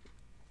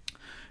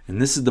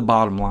 And this is the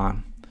bottom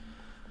line.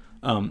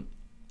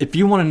 If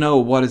you want to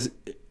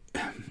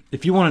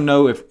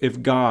know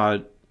if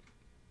God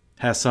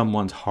has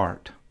someone's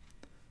heart,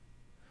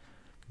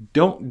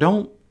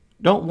 don't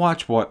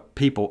watch what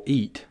people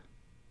eat.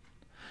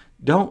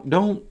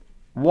 Don't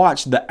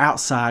watch the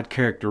outside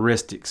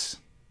characteristics.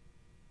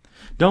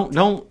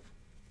 Don't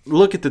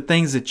look at the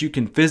things that you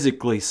can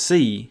physically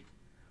see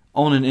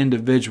on an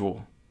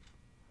individual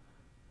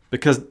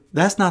because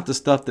that's not the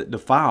stuff that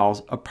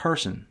defiles a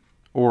person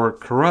or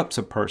corrupts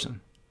a person.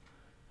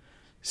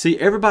 See,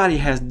 everybody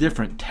has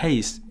different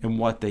tastes in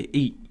what they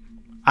eat.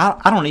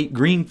 I don't eat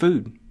green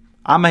food.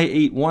 I may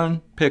eat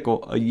one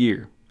pickle a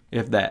year,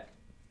 if that.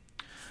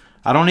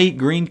 I don't eat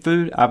green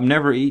food. I've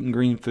never eaten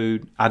green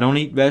food. I don't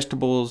eat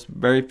vegetables,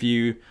 very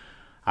few.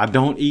 I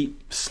don't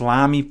eat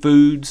slimy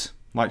foods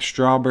like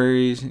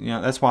strawberries.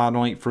 That's why I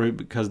don't eat fruit,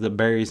 because the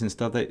berries and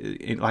stuff,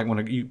 like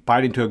when you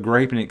bite into a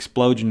grape and it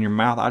explodes in your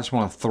mouth, I just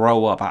want to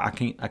throw up. I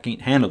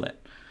can't handle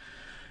it.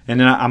 And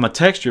then I'm a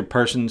texture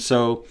person,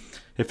 so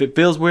if it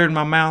feels weird in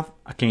my mouth,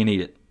 I can't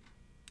eat it.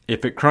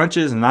 If it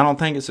crunches and I don't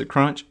think it's a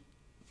crunch,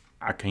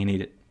 I can't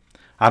eat it.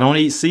 I don't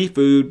eat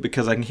seafood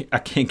because I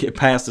can't get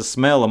past the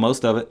smell of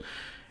most of it,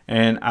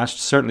 and I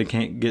certainly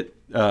can't get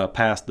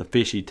past the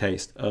fishy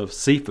taste of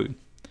seafood.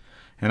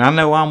 And I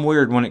know I'm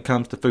weird when it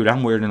comes to food.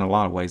 I'm weird in a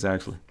lot of ways,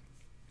 actually.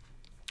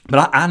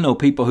 But I know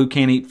people who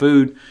can't eat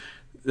food,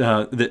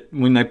 that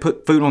when they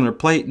put food on their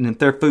plate and if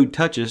their food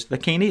touches, they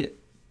can't eat it.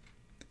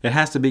 It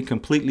has to be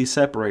completely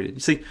separated. You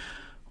see,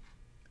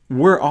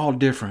 we're all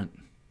different.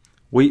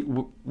 We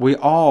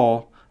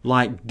all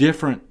like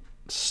different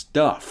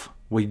stuff.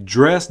 We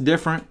dress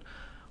different.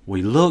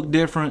 We look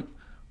different.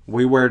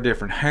 We wear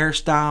different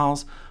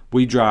hairstyles.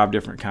 We drive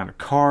different kind of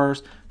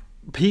cars.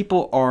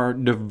 People are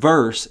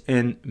diverse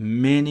in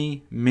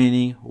many,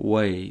 many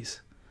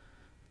ways.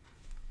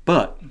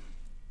 But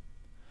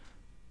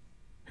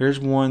here's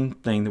one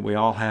thing that we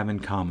all have in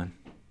common.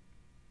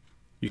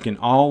 You can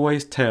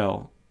always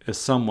tell if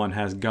someone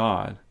has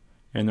God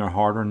in their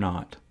heart or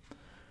not,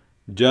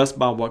 just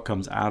by what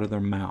comes out of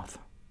their mouth,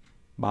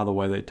 by the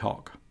way they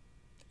talk.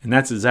 And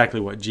that's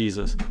exactly what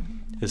Jesus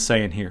is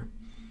saying here.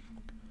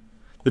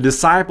 The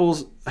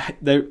disciples,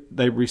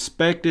 they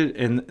respected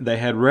and they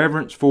had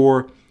reverence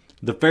for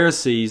the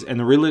Pharisees and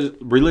the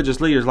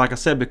religious leaders, like I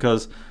said,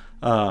 because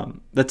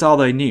that's all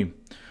they knew.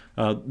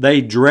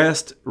 They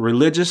dressed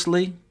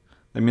religiously.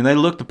 I mean, they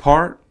looked the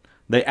part.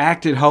 They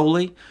acted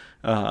holy.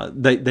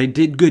 They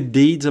did good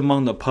deeds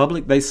among the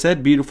public. They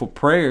said beautiful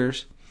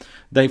prayers.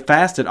 They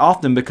fasted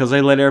often because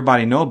they let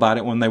everybody know about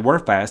it when they were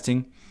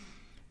fasting.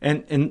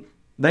 And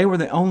they were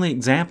the only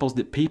examples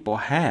that people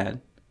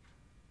had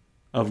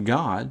of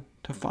God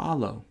to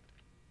follow.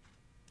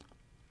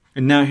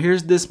 And now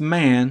here's this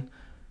man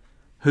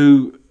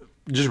who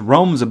just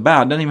roams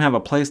about, doesn't even have a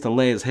place to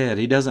lay his head.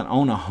 He doesn't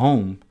own a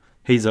home.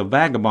 He's a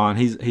vagabond.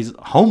 He's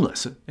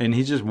homeless, and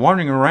he's just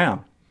wandering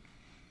around.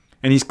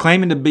 And he's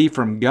claiming to be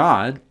from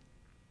God.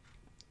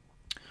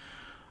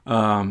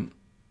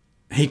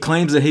 He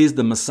claims that he's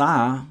the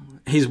Messiah.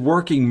 He's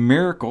working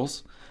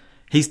miracles.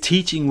 He's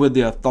teaching with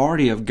the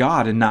authority of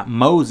God and not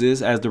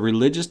Moses, as the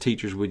religious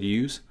teachers would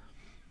use.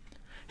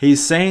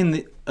 He's saying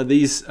that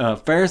these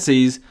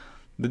Pharisees,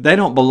 that they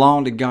don't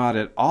belong to God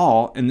at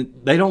all, and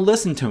they don't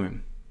listen to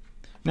him.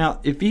 Now,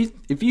 if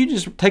you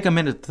just take a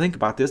minute to think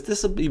about this,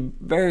 this will be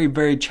very,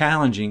 very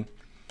challenging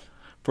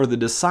for the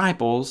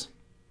disciples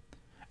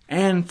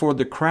and for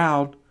the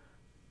crowd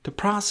to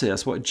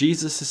process what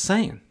Jesus is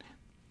saying.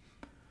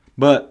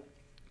 But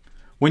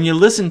when you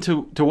listen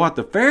to what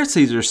the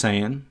Pharisees are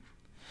saying,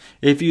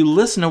 if you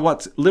listen to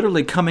what's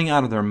literally coming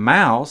out of their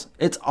mouths,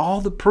 it's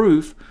all the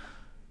proof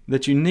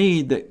that you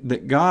need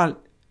that God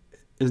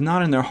is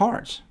not in their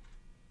hearts.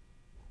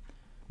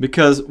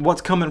 Because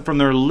what's coming from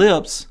their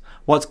lips,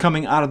 what's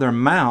coming out of their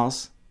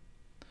mouths,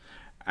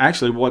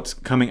 actually what's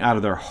coming out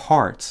of their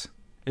hearts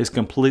is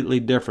completely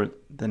different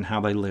than how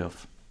they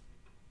live.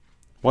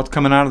 What's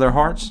coming out of their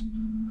hearts?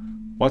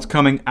 What's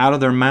coming out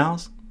of their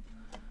mouths?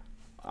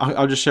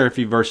 I'll just share a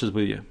few verses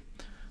with you.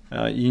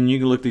 You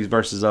can look these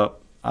verses up.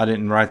 I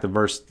didn't write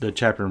the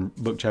chapter,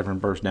 book, chapter,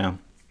 and verse down.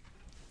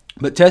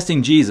 But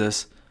testing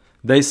Jesus,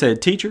 they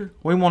said, "Teacher,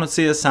 we want to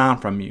see a sign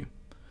from you."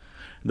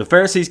 The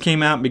Pharisees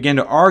came out and began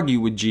to argue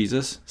with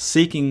Jesus,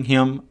 seeking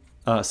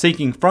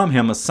from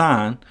him a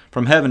sign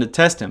from heaven to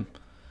test him.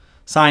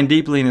 Sighing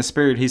deeply in his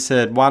spirit, he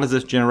said, "Why does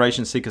this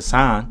generation seek a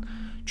sign?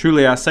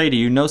 Truly I say to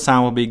you, no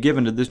sign will be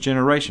given to this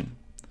generation."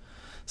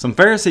 Some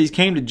Pharisees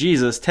came to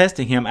Jesus,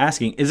 testing him,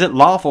 asking, "Is it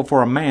lawful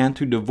for a man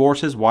to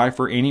divorce his wife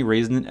for any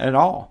reason at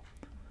all?"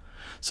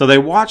 So they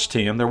watched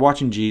him, they're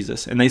watching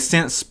Jesus, and they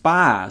sent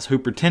spies who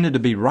pretended to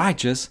be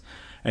righteous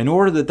in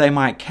order that they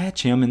might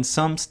catch him in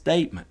some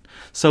statement,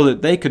 so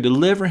that they could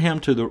deliver him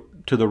to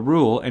the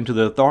rule and to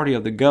the authority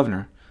of the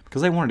governor,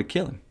 because they wanted to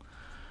kill him.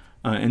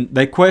 And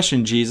they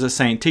questioned Jesus,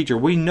 saying, "Teacher,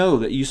 we know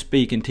that you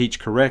speak and teach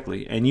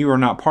correctly, and you are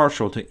not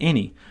partial to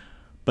any,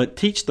 but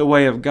teach the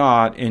way of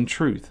God in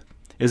truth.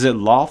 Is it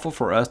lawful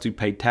for us to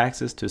pay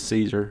taxes to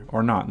Caesar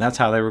or not?" And that's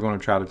how they were going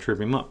to try to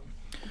trip him up.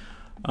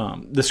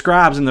 The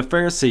scribes and the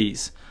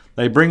Pharisees,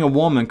 they bring a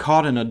woman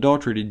caught in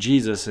adultery to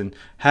Jesus, and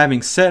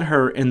having set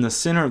her in the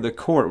center of the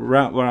court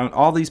around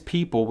all these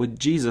people with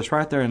Jesus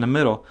right there in the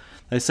middle,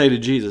 they say to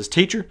Jesus,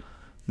 "Teacher,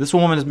 this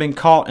woman has been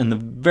caught in the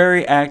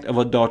very act of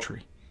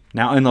adultery.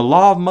 Now in the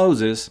law of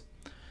Moses,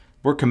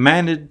 we're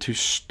commanded to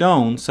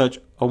stone such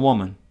a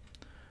woman.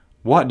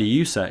 What do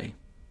you say?"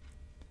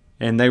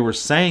 And they were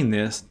saying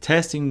this,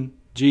 testing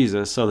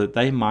Jesus so that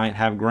they might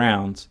have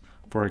grounds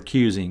for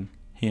accusing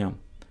him.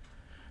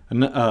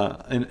 And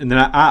then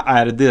I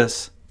added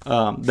this.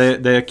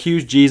 They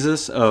accused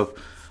Jesus of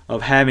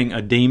having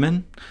a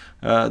demon.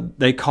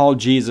 They called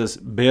Jesus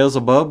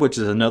Beelzebub, which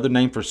is another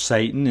name for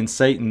Satan, and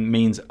Satan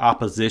means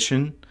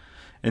opposition.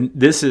 And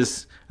this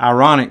is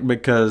ironic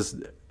because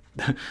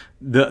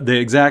the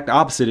exact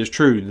opposite is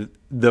true.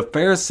 The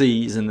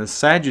Pharisees and the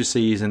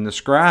Sadducees and the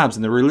scribes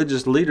and the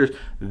religious leaders,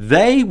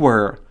 they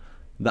were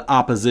the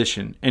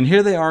opposition. And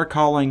here they are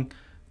calling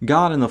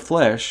God in the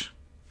flesh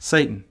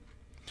Satan.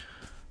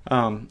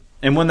 And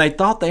when they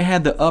thought they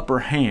had the upper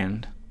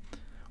hand,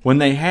 when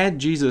they had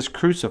Jesus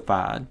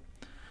crucified,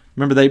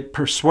 remember, they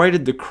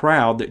persuaded the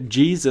crowd that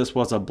Jesus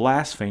was a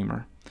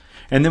blasphemer.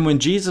 And then when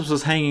Jesus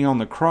was hanging on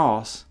the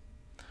cross,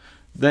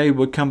 they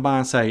would come by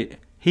and say,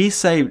 he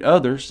saved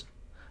others.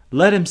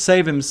 Let him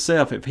save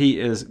himself if he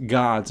is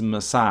God's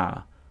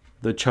Messiah,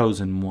 the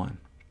chosen one.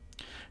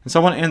 And so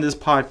I want to end this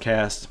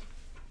podcast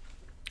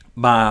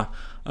by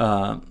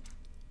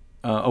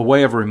a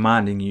way of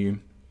reminding you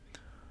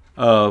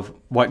of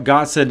what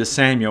God said to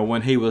Samuel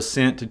when he was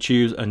sent to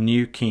choose a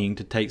new king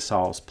to take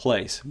Saul's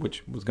place,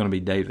 which was going to be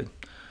David.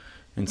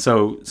 And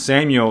so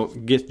Samuel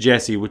gets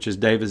Jesse, which is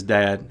David's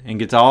dad, and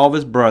gets all of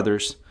his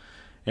brothers,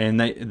 and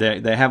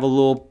they have a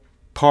little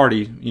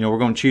party. We're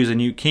going to choose a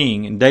new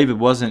king, and David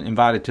wasn't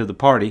invited to the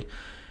party.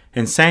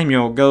 And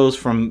Samuel goes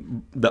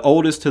from the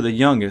oldest to the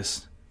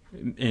youngest,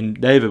 and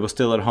David was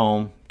still at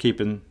home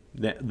keeping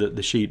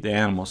the sheep, the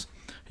animals.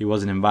 He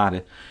wasn't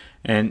invited.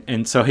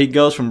 And so he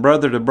goes from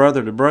brother to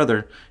brother to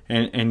brother,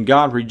 and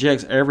God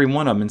rejects every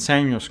one of them. And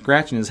Samuel's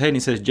scratching his head, and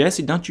he says,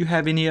 Jesse, don't you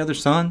have any other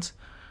sons?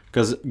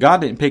 Because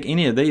God didn't pick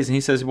any of these. And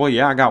he says, well,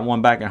 yeah, I got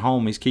one back at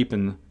home. He's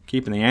keeping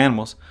the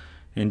animals.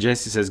 And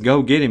Jesse says,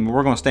 go get him.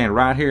 We're going to stand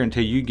right here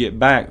until you get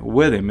back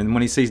with him. And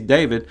when he sees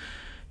David,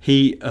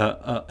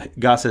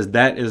 God says,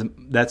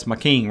 that's my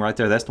king right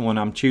there. That's the one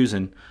I'm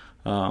choosing,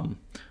 the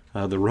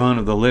run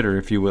of the litter,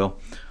 if you will.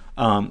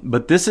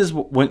 But this is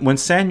when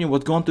Samuel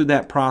was going through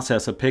that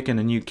process of picking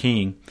a new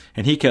king,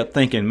 and he kept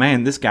thinking,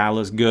 man, this guy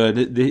looks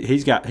good.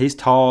 He's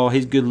tall,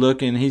 he's good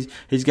looking,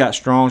 he's got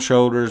strong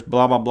shoulders,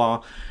 blah, blah,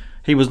 blah.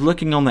 He was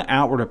looking on the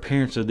outward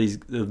appearance of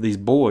these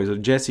boys,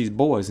 of Jesse's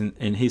boys,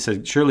 and he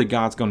said, surely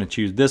God's going to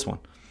choose this one.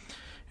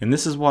 And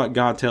this is what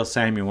God tells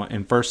Samuel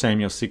in 1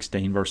 Samuel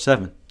 16, verse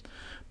 7.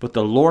 But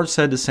the Lord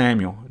said to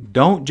Samuel,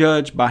 don't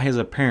judge by his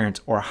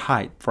appearance or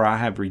height, for I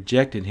have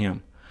rejected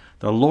him.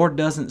 The Lord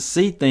doesn't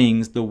see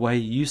things the way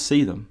you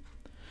see them.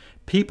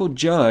 People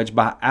judge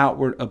by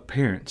outward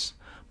appearance,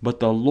 but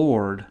the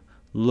Lord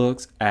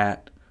looks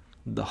at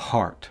the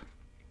heart.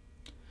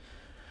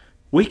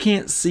 We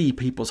can't see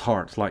people's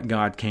hearts like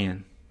God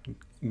can.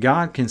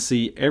 God can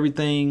see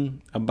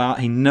everything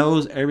He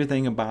knows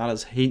everything about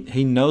us.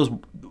 He knows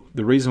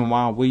the reason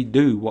why we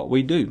do what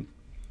we do.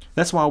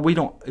 That's why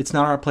it's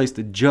not our place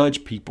to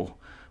judge people.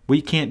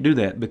 We can't do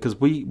that because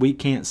we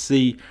can't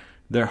see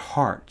their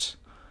hearts.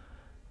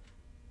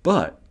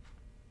 But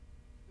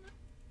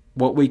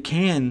what we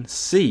can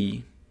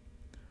see,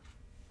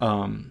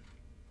 or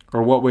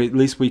what at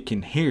least we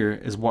can hear,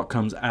 is what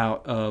comes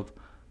out of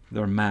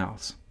their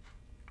mouths.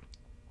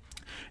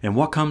 And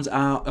what comes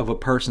out of a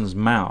person's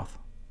mouth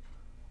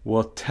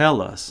will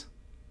tell us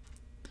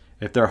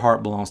if their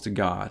heart belongs to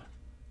God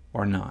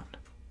or not.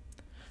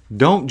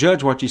 Don't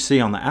judge what you see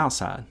on the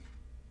outside.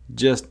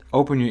 Just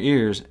open your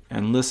ears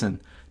and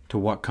listen to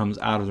what comes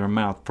out of their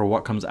mouth. For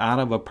what comes out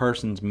of a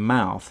person's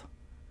mouth,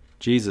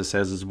 Jesus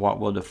says, is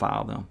what will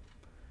defile them.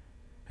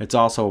 It's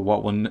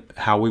also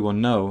how we will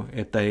know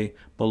if they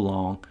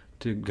belong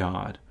to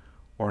God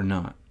or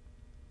not.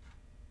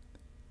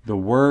 The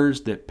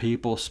words that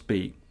people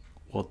speak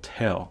will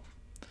tell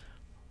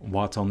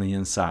what's on the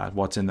inside,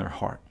 what's in their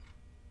heart.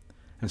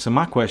 And so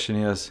my question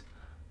is,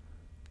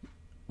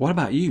 what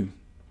about you?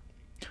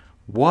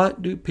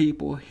 What do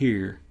people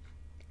hear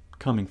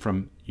coming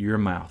from your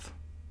mouth?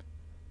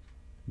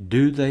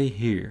 Do they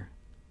hear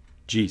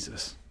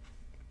Jesus?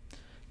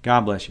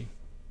 God bless you.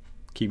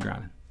 Keep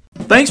grinding.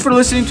 Thanks for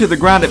listening to the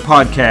Grind It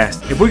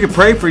Podcast. If we could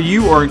pray for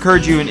you or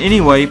encourage you in any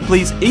way,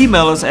 please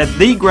email us at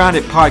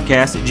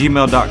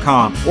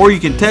thegrinditpodcast@gmail.com, or you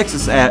can text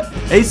us at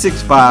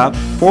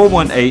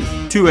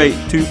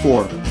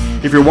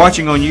 865-418-2824. If you're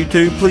watching on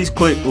YouTube, please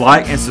click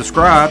like and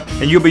subscribe,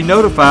 and you'll be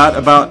notified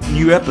about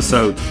new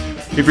episodes.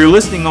 If you're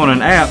listening on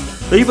an app,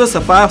 leave us a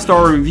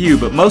 5-star review,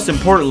 but most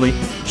importantly,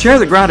 share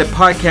the Grind It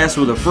Podcast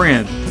with a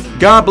friend.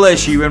 God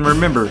bless you, and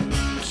remember,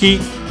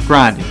 keep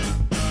grinding.